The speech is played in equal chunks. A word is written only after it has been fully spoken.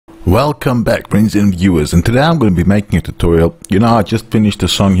Welcome back, friends and viewers, and today I'm going to be making a tutorial. I just finished a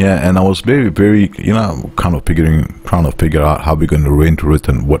song here and I was very kind of trying to figure out how we're going to render it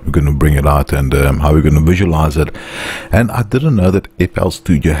and what we're going to bring it out and how we're going to visualize it. And I didn't know that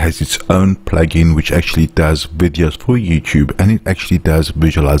FLStudio has its own plugin which actually does videos for YouTube, and it actually does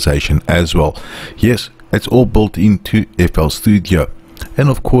visualization as well. Yes, it's all built into FLStudio. And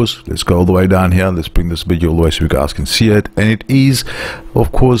of course, let's go all the way down here. Let's bring this video all the way so you guys can see it. And it is,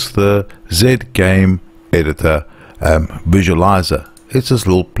 of course, the ZGameEditor visualizer. It's this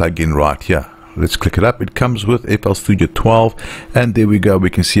little plugin right here. Let's click it up. It comes with FLStudio 12, and there we go. We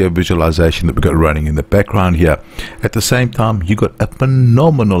can see a visualization that we got running in the background here. At the same time, you got a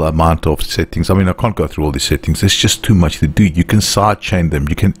phenomenal amount of settings. I mean, I can't go through all these settings. There's just too much to do. You can sidechain them.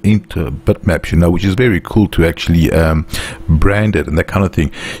 You can enter bitmaps, which is very cool to actually brand it and that kind of thing.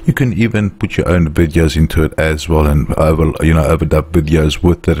 You can even put your own videos into it as well, and overdub videos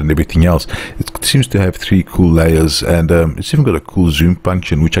with it and everything else. It seems to have 3 cool layers, and it's even got a cool zoom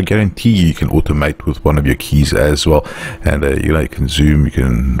function, which I guarantee you can automate with one of your keys as well. And you can zoom, you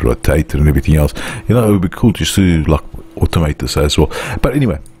can rotate it and everything else. It would be cool just to like automate this as well. But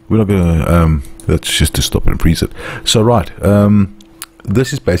anyway, we're not gonna that's just to stop and freeze it. So right,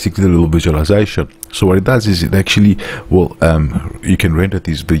 this is basically the little visualization. So what it does is it actually you can render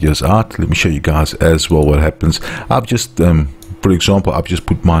these videos out. Let me show you guys as well what happens. I've just for example, I've just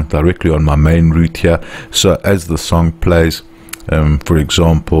put mine directly on my main route here. So as the song plays, for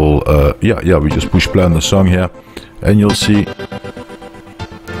example, we just push play on the song here, and you'll see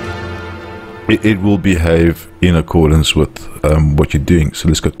it will behave in accordance with what you're doing. So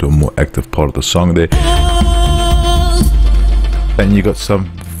let's go to a more active part of the song there, and you got some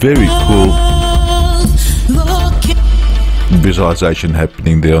very cool visualization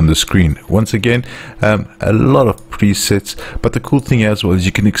happening there on the screen. Once again, a lot of presets, but the cool thing as well is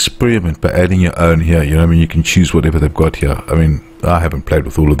you can experiment by adding your own here. You can choose whatever they've got here. I mean, I haven't played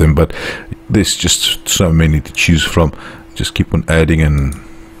with all of them, but there's just so many to choose from. Just keep on adding and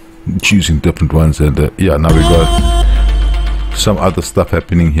choosing different ones, and now we got some other stuff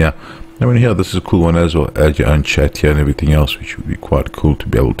happening here. I mean, here, this is a cool one as well. Add your own chat here and everything else, which would be quite cool to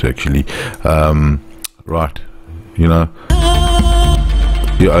be able to actually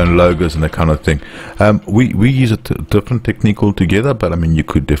your own logos and that kind of thing. We use a different technique altogether, but I mean, you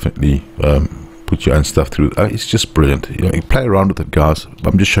could definitely put your own stuff through. It's just brilliant. You play around with it, guys.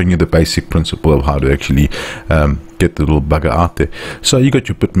 I'm just showing you the basic principle of how to actually get the little bugger out there. So you got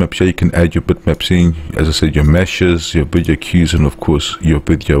your bitmaps here. You can add your bitmaps in, as I said, your meshes, your video cues, and of course your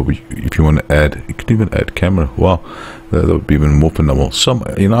video. If you want to add, you can even add camera. Wow, that would be even more phenomenal.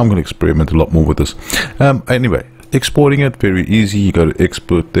 I'm going to experiment a lot more with this. Anyway, exporting it, very easy. You go to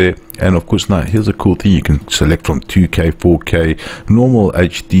export there, and of course now here's a cool thing. You can select from 2K, 4K, normal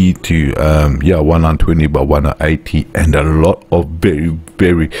HD to 1920 by 1080, and a lot of very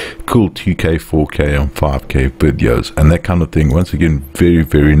cool 2K, 4K and 5K videos and that kind of thing. Once again,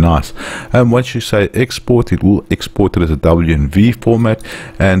 very nice. Once you say export, it will export it as a WMV format,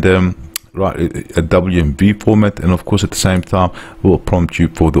 and a WMV format, and of course at the same time will prompt you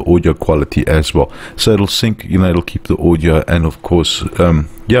for the audio quality as well. So it'll sync, it'll keep the audio, and of course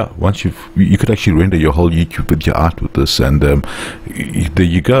once you could actually render your whole YouTube video out with this, and there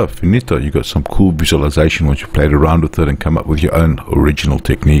you go, finito. You got some cool visualization once you played around with it and come up with your own original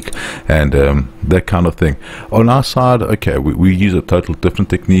technique and that kind of thing. On our side, okay, we use a total different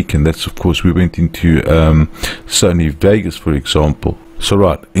technique, and that's, of course, we went into Sony Vegas, for example. So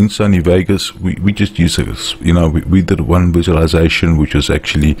in Sony Vegas, we just use this, we did one visualization, which was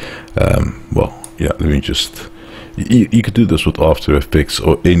actually, let me just, you could do this with After Effects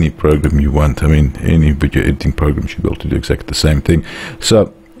or any program you want. I mean, any video editing program should be able to do exactly the same thing.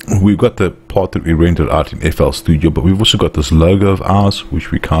 So we've got the part that we rendered out in FLStudio, but we've also got this logo of ours,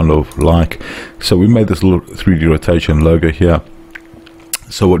 which we kind of like. So we made this little 3D rotation logo here.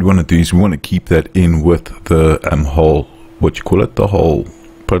 So what we want to do is we want to keep that in with the whole, the whole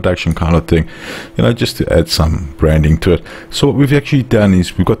production kind of thing, just to add some branding to it. So what we've actually done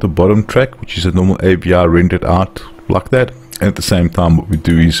is we've got the bottom track, which is a normal AVR rendered out like that, and at the same time what we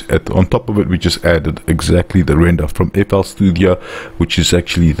do is on top of it we just added exactly the render from FLStudio, which is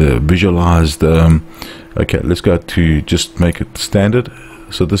actually the visualized okay, let's go to just make it standard.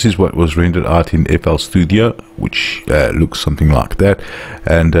 So this is what was rendered out in FLStudio, which looks something like that.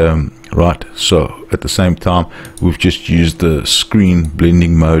 And so at the same time we've just used the screen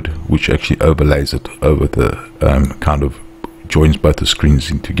blending mode, which actually overlays it over the kind of joins both the screens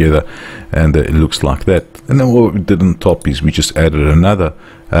in together, and it looks like that. And then what we did on top is we just added another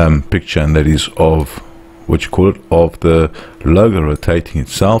picture, and that is of what you call it, of the logo rotating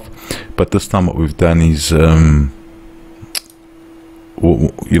itself. But this time what we've done is you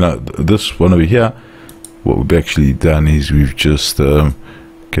know, this one over here, what we've actually done is we've just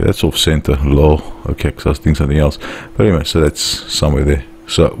okay, that's off center, lol. Okay, because I was doing something else, but anyway, so that's somewhere there.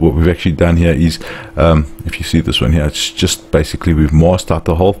 So what we've actually done here is, if you see this one here, it's just basically we've masked out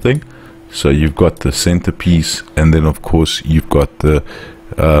the whole thing. So you've got the centerpiece, and then of course you've got the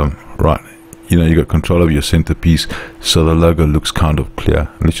right, you know, you got control of your centerpiece, so the logo looks kind of clear.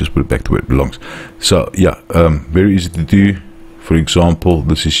 Let's just put it back to where it belongs. So yeah, very easy to do. For example,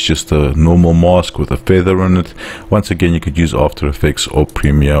 this is just a normal mask with a feather on it. Once again, you could use After Effects or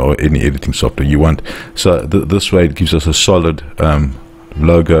Premiere or any editing software you want. So this way it gives us a solid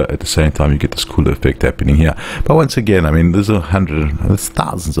logo. At the same time, you get this cool effect happening here. But once again, I mean, there's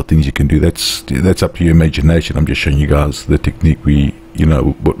thousands of things you can do. That's up to your imagination. I'm just showing you guys the technique the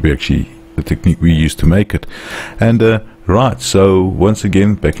technique we use to make it. And right, so once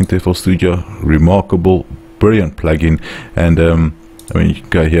again, back into FLStudio, remarkable, brilliant plugin. And I mean, you can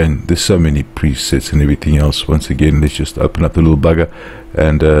go here and there's so many presets and everything else. Once again, let's just open up the little bugger,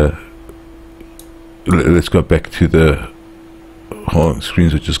 and let's go back to the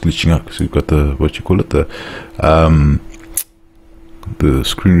screens are just glitching out because we've got the, what you call it, the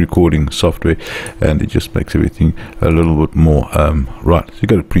screen recording software, and it just makes everything a little bit more right. So you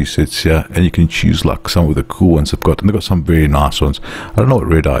go to presets here, and you can choose like some of the cool ones I've got, and they've got some very nice ones. I don't know what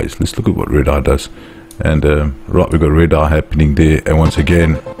red eye is. Let's look at what red eye does. And right, we've got red eye happening there, and once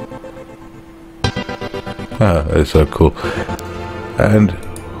again, it's so cool. And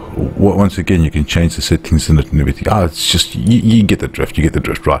once again, you can change the settings in it and everything. It's just, you get the drift. You get the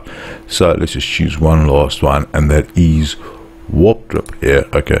drift, right? So let's just choose one last one, and that is warp drip. Yeah,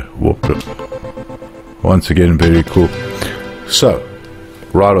 okay, warp drip. Once again, very cool. So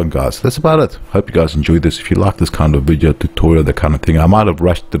right on, guys, that's about it. Hope you guys enjoyed this. If you like this kind of video tutorial, that kind of thing, I might have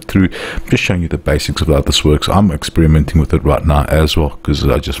rushed it through. I'm just showing you the basics of how this works. I'm experimenting with it right now as well, because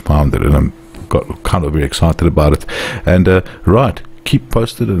I just found it and I'm got kind of very excited about it. And right, keep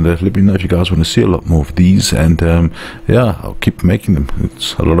posted, and let me know if you guys want to see a lot more of these. And yeah, I'll keep making them.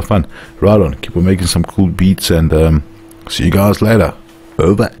 It's a lot of fun. Right on, keep on making some cool beats, and see you guys later.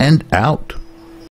 Over and out.